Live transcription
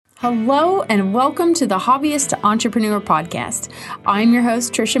Hello and welcome to the Hobbyist to Entrepreneur podcast. I'm your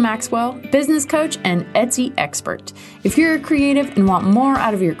host, Trisha Maxwell, business coach and Etsy expert. If you're a creative and want more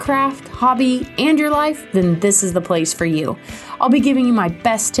out of your craft, hobby, and your life, then this is the place for you. I'll be giving you my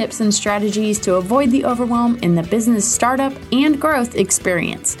best tips and strategies to avoid the overwhelm in the business startup and growth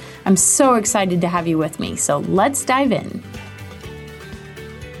experience. I'm so excited to have you with me, so let's dive in.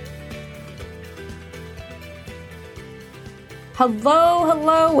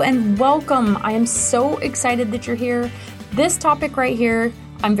 Hello, and welcome. I am so excited that you're here. This topic right here,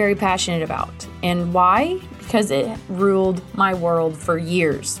 I'm very passionate about. And why? Because it ruled my world for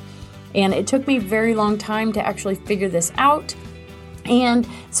years. And it took me a very long time to actually figure this out. And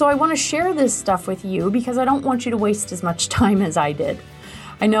so I want to share this stuff with you because I don't want you to waste as much time as I did.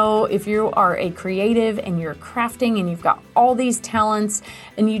 I know if you are a creative and you're crafting and you've got all these talents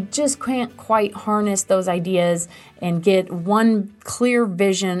and you just can't quite harness those ideas and get one clear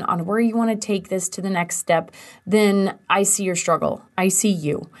vision on where you want to take this to the next step, then I see your struggle. I see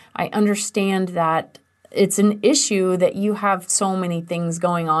you. I understand that it's an issue that you have so many things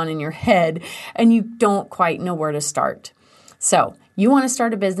going on in your head and you don't quite know where to start. So you want to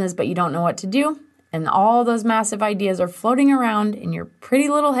start a business, but you don't know what to do. And all those massive ideas are floating around in your pretty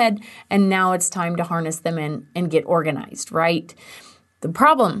little head, and now it's time to harness them in and get organized, right? The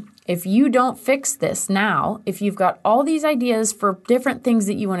problem, if you don't fix this now, if you've got all these ideas for different things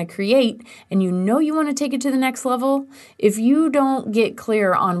that you want to create, and you know you want to take it to the next level, if you don't get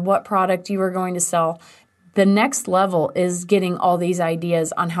clear on what product you are going to sell, the next level is getting all these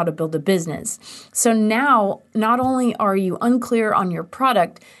ideas on how to build a business. So now, not only are you unclear on your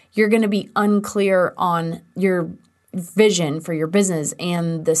product, you're going to be unclear on your vision for your business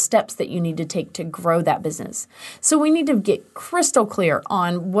and the steps that you need to take to grow that business. So we need to get crystal clear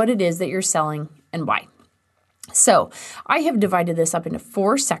on what it is that you're selling and why. So I have divided this up into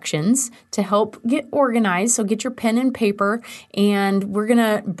 4 sections to help get organized. So get your pen and paper and we're going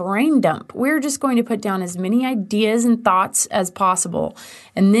to brain dump. We're just going to put down as many ideas and thoughts as possible.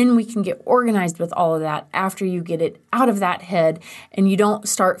 And then we can get organized with all of that after you get it out of that head and you don't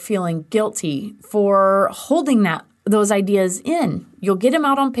start feeling guilty for holding those ideas in. You'll get them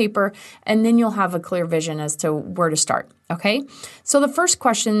out on paper and then you'll have a clear vision as to where to start. Okay. So the first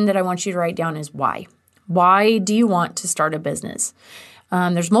question that I want you to write down is why. Why do you want to start a business?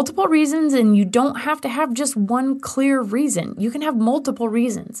 There's multiple reasons, and you don't have to have just one clear reason. You can have multiple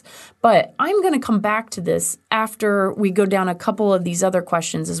reasons. But I'm going to come back to this after we go down a couple of these other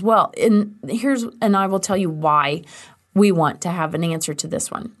questions as well. And I will tell you why we want to have an answer to this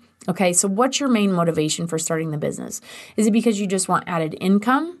one. Okay, so what's your main motivation for starting the business? Is it because you just want added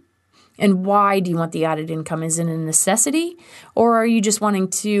income? And why do you want the added income? Is it a necessity? Or are you just wanting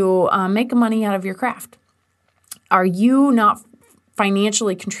to make money out of your craft? Are you not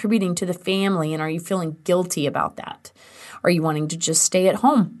financially contributing to the family and are you feeling guilty about that? Are you wanting to just stay at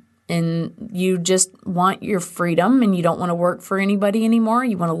home and you just want your freedom and you don't want to work for anybody anymore?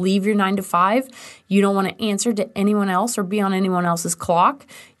 You want to leave your 9 to 5. You don't want to answer to anyone else or be on anyone else's clock.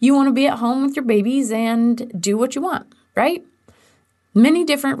 You want to be at home with your babies and do what you want, right? Many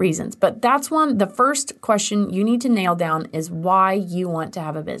different reasons, but that's the first question you need to nail down is why you want to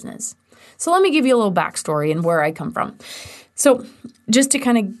have a business. So let me give you a little backstory and where I come from. So just to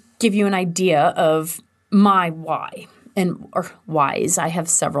kind of give you an idea of my why or whys, I have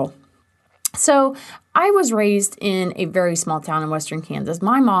several. So I was raised in a very small town in western Kansas.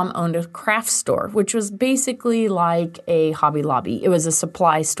 My mom owned a craft store, which was basically like a Hobby Lobby. It was a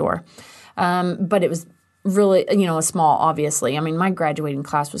supply store, but it was really, a small, obviously. I mean, my graduating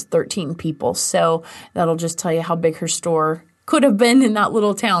class was 13 people, so that'll just tell you how big her store could have been in that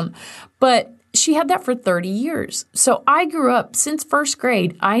little town. But she had that for 30 years. So I grew up, since first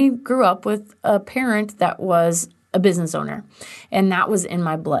grade, I grew up with a parent that was a business owner, and that was in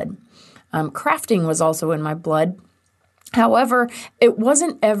my blood. Crafting was also in my blood. However, it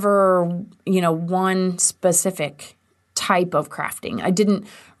wasn't ever, one specific type of crafting. I didn't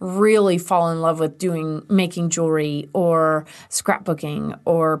really fall in love with making jewelry or scrapbooking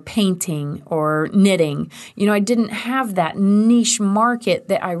or painting or knitting. I didn't have that niche market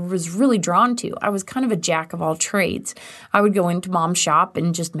that I was really drawn to. I was kind of a jack of all trades. I would go into mom's shop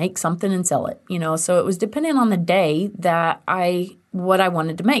and just make something and sell it, so it was dependent on the day what I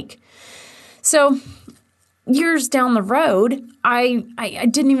wanted to make. So years down the road, I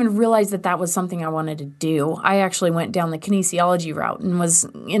didn't even realize that was something I wanted to do. I actually went down the kinesiology route and was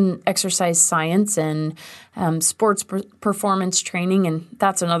in exercise science and sports performance training, and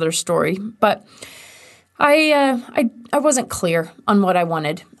that's another story. But I wasn't clear on what I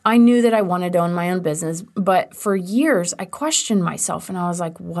wanted. I knew that I wanted to own my own business, but for years I questioned myself and I was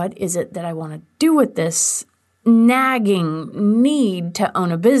like, what is it that I want to do with this nagging need to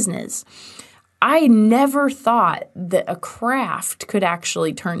own a business? I never thought that a craft could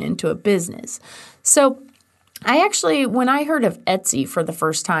actually turn into a business. So when I heard of Etsy for the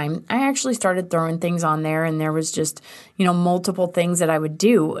first time, I actually started throwing things on there, and there was just, multiple things that I would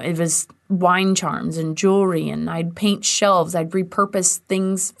do. It was wine charms and jewelry, and I'd paint shelves. I'd repurpose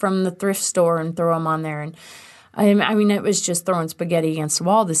things from the thrift store and throw them on there. And it was just throwing spaghetti against the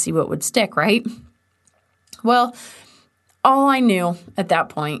wall to see what would stick, right? Well, all I knew at that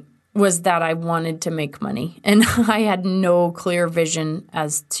point was that I wanted to make money, and I had no clear vision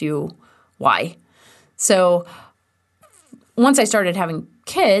as to why. So once I started having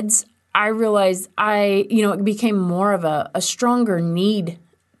kids, I realized it became more of a stronger need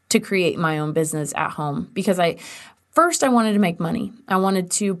to create my own business at home because I wanted to make money. I wanted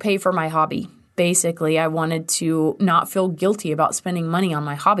to pay for my hobby. Basically, I wanted to not feel guilty about spending money on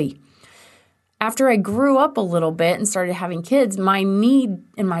my hobby. After I grew up a little bit and started having kids, my need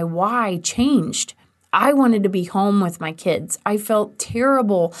and my why changed. I wanted to be home with my kids. I felt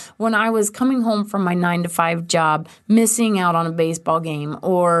terrible when I was coming home from my 9-to-5 job, missing out on a baseball game,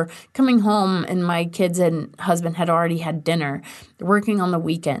 or coming home and my kids and husband had already had dinner, working on the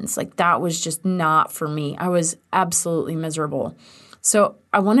weekends. Like, that was just not for me. I was absolutely miserable. So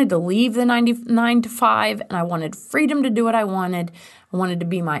I wanted to leave the 9 to 5, and I wanted freedom to do what I wanted. I wanted to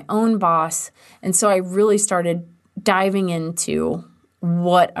be my own boss. And so I really started diving into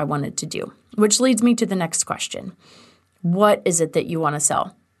what I wanted to do. Which leads me to the next question. What is it that you want to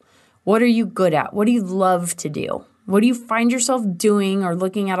sell? What are you good at? What do you love to do? What do you find yourself doing or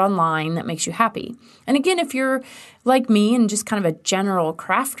looking at online that makes you happy? And again, if you're like me and just kind of a general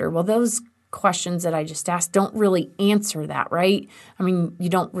crafter, well, those questions that I just asked don't really answer that, right? I mean, you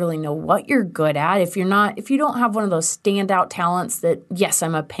don't really know what you're good at. If you don't have one of those standout talents that, yes,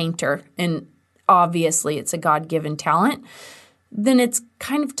 I'm a painter, and obviously it's a God-given talent, then it's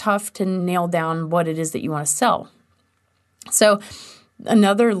kind of tough to nail down what it is that you want to sell. So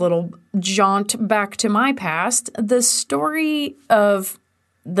another little jaunt back to my past, the story of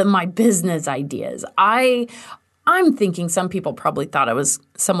my business ideas. I'm thinking some people probably thought I was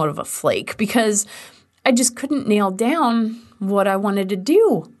somewhat of a flake because I just couldn't nail down what I wanted to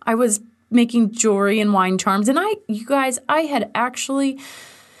do. I was making jewelry and wine charms, and I had actually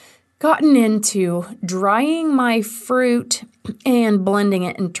gotten into drying my fruit and blending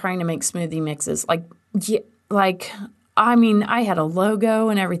it and trying to make smoothie mixes. I had a logo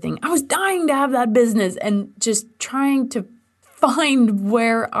and everything. I was dying to have that business and just trying to find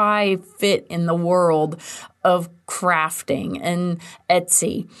where I fit in the world of crafting and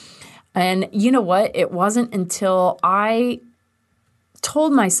Etsy. And you know what? It wasn't until I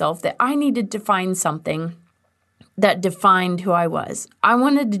told myself that I needed to find something that defined who I was. I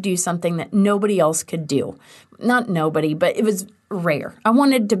wanted to do something that nobody else could do. Not nobody, but it was rare. I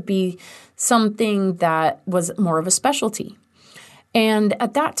wanted to be something that was more of a specialty. And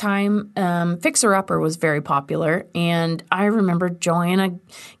at that time, Fixer Upper was very popular. And I remember Joanna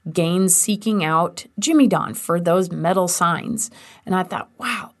Gaines seeking out Jimmy Don for those metal signs. And I thought,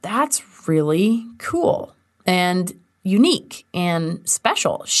 wow, that's really cool and unique and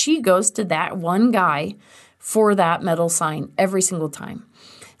special. She goes to that one guy for that metal sign every single time.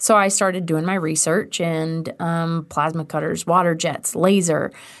 So I started doing my research and plasma cutters, water jets,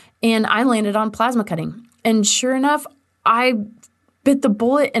 laser, and I landed on plasma cutting. And sure enough, I bit the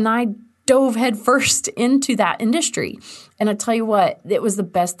bullet and I dove headfirst into that industry. And I tell you what, it was the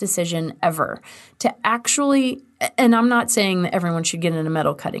best decision ever to actually, and I'm not saying that everyone should get into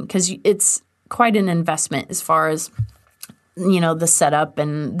metal cutting because it's quite an investment as far as the setup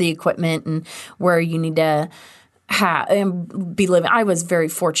and the equipment and where you need to be living. I was very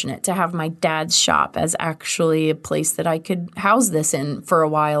fortunate to have my dad's shop as actually a place that I could house this in for a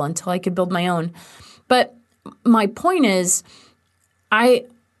while until I could build my own. But my point is,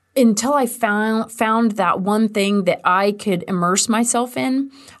 until I found that one thing that I could immerse myself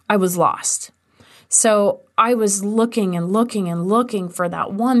in, I was lost. So I was looking and looking and looking for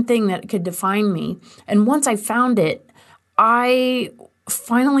that one thing that could define me. And once I found it, I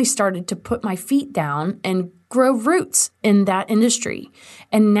finally started to put my feet down and grow roots in that industry.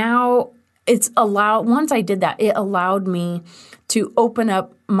 And now once I did that, it allowed me to open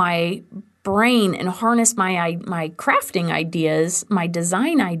up my brain and harness my crafting ideas, my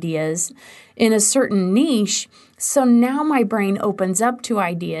design ideas in a certain niche. So now my brain opens up to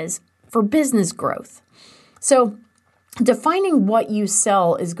ideas for business growth. So defining what you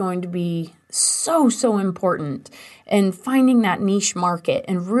sell is going to be so important, and finding that niche market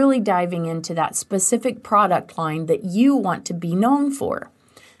and really diving into that specific product line that you want to be known for.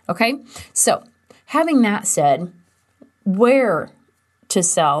 Okay, so having that said, where to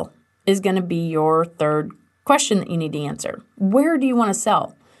sell is going to be your third question that you need to answer. Where do you want to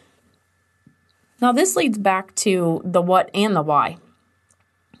sell? Now, this leads back to the what and the why.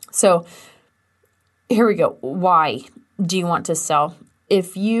 So here we go. Why do you want to sell?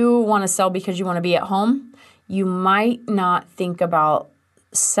 If you want to sell because you want to be at home, you might not think about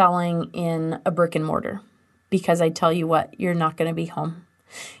selling in a brick and mortar, because I tell you what, you're not going to be home.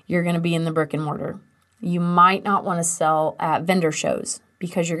 You're going to be in the brick and mortar. You might not want to sell at vendor shows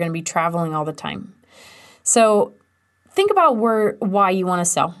because you're going to be traveling all the time. So think about why you want to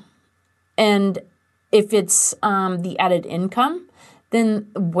sell. And if it's the added income, then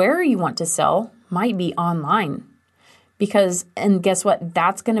where you want to sell might be online. And guess what?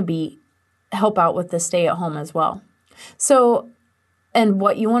 That's going to help out with the stay at home as well. So, and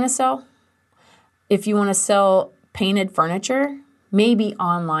what you want to sell? If you want to sell painted furniture, maybe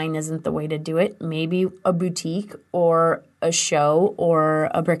online isn't the way to do it. Maybe a boutique or a show or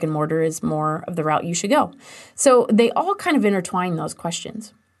a brick and mortar is more of the route you should go. So they all kind of intertwine those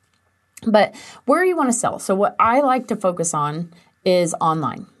questions. But where you want to sell? So what I like to focus on is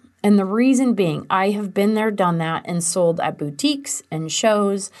online. And the reason being, I have been there, done that, and sold at boutiques and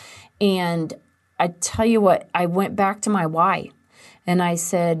shows. And I tell you what, I went back to my why. And I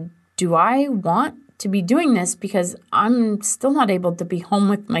said, do I want to be doing this because I'm still not able to be home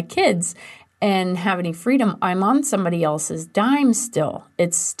with my kids and have any freedom? I'm on somebody else's dime still.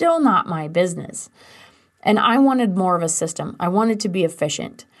 It's still not my business. And I wanted more of a system. I wanted to be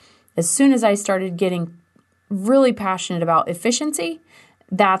efficient. As soon as I started getting really passionate about efficiency,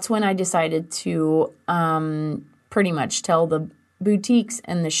 that's when I decided to pretty much tell the boutiques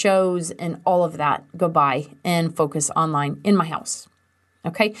and the shows and all of that goodbye and focus online in my house.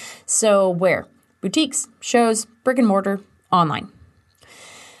 Okay, so where? Boutiques, shows, brick and mortar, online.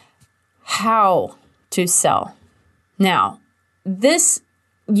 How to sell. Now, this,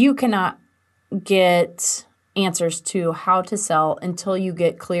 you cannot get answers to how to sell until you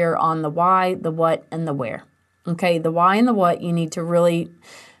get clear on the why, the what, and the where. Okay, the why and the what, you need to really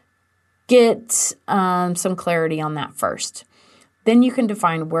get some clarity on that first. Then you can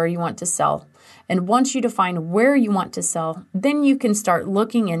define where you want to sell. And once you define where you want to sell, then you can start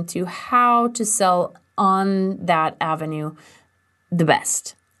looking into how to sell on that avenue the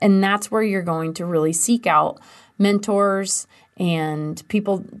best. And that's where you're going to really seek out mentors and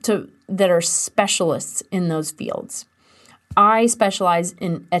people that are specialists in those fields. I specialize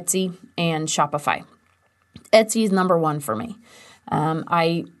in Etsy and Shopify. Etsy is number one for me.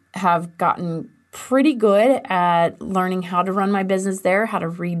 I have gotten pretty good at learning how to run my business there, how to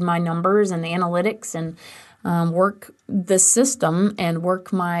read my numbers and analytics, and work the system and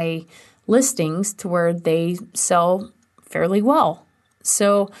work my listings to where they sell fairly well.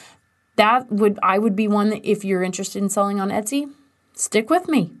 So I would be one that if you're interested in selling on Etsy, stick with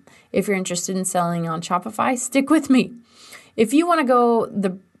me. If you're interested in selling on Shopify, stick with me. If you want to go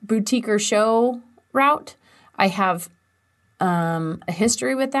the boutique or show route, I have a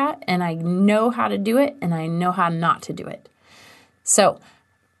history with that, and I know how to do it, and I know how not to do it. So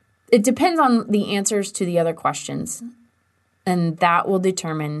it depends on the answers to the other questions, and that will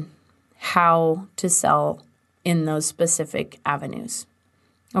determine how to sell in those specific avenues.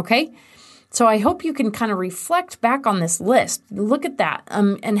 Okay? So I hope you can kind of reflect back on this list. Look at that.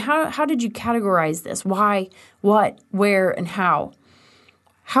 And how did you categorize this? Why, what, where, and how?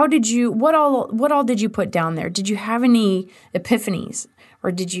 What all did you put down there? Did you have any epiphanies?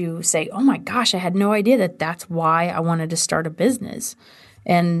 Or did you say, oh my gosh, I had no idea that's why I wanted to start a business.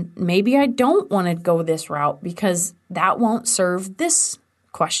 And maybe I don't want to go this route because that won't serve this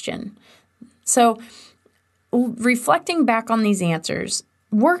question. So reflecting back on these answers,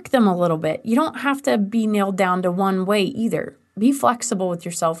 work them a little bit. You don't have to be nailed down to one way either. Be flexible with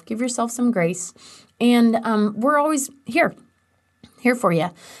yourself. Give yourself some grace. And we're always here for you.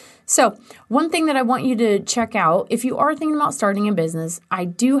 So one thing that I want you to check out, if you are thinking about starting a business, I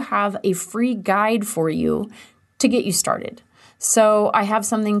do have a free guide for you to get you started. So I have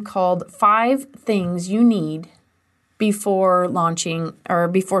something called 5 Things You Need Before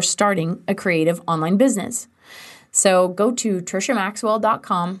Starting a Creative Online Business. So go to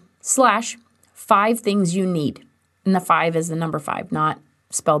TrishaMaxwell.com/5 Things You Need. And the 5 is the number 5, not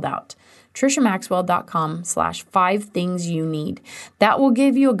spelled out. TrishaMaxwell.com/5 Things You Need. That will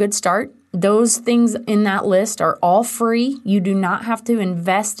give you a good start. Those things in that list are all free. You do not have to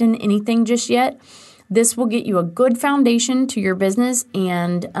invest in anything just yet. This will get you a good foundation to your business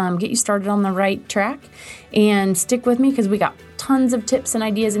and get you started on the right track. And stick with me because we got tons of tips and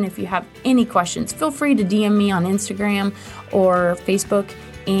ideas. And if you have any questions, feel free to DM me on Instagram or Facebook,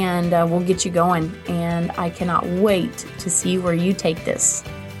 and we'll get you going. And I cannot wait to see where you take this.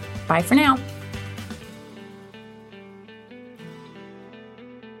 Bye for now.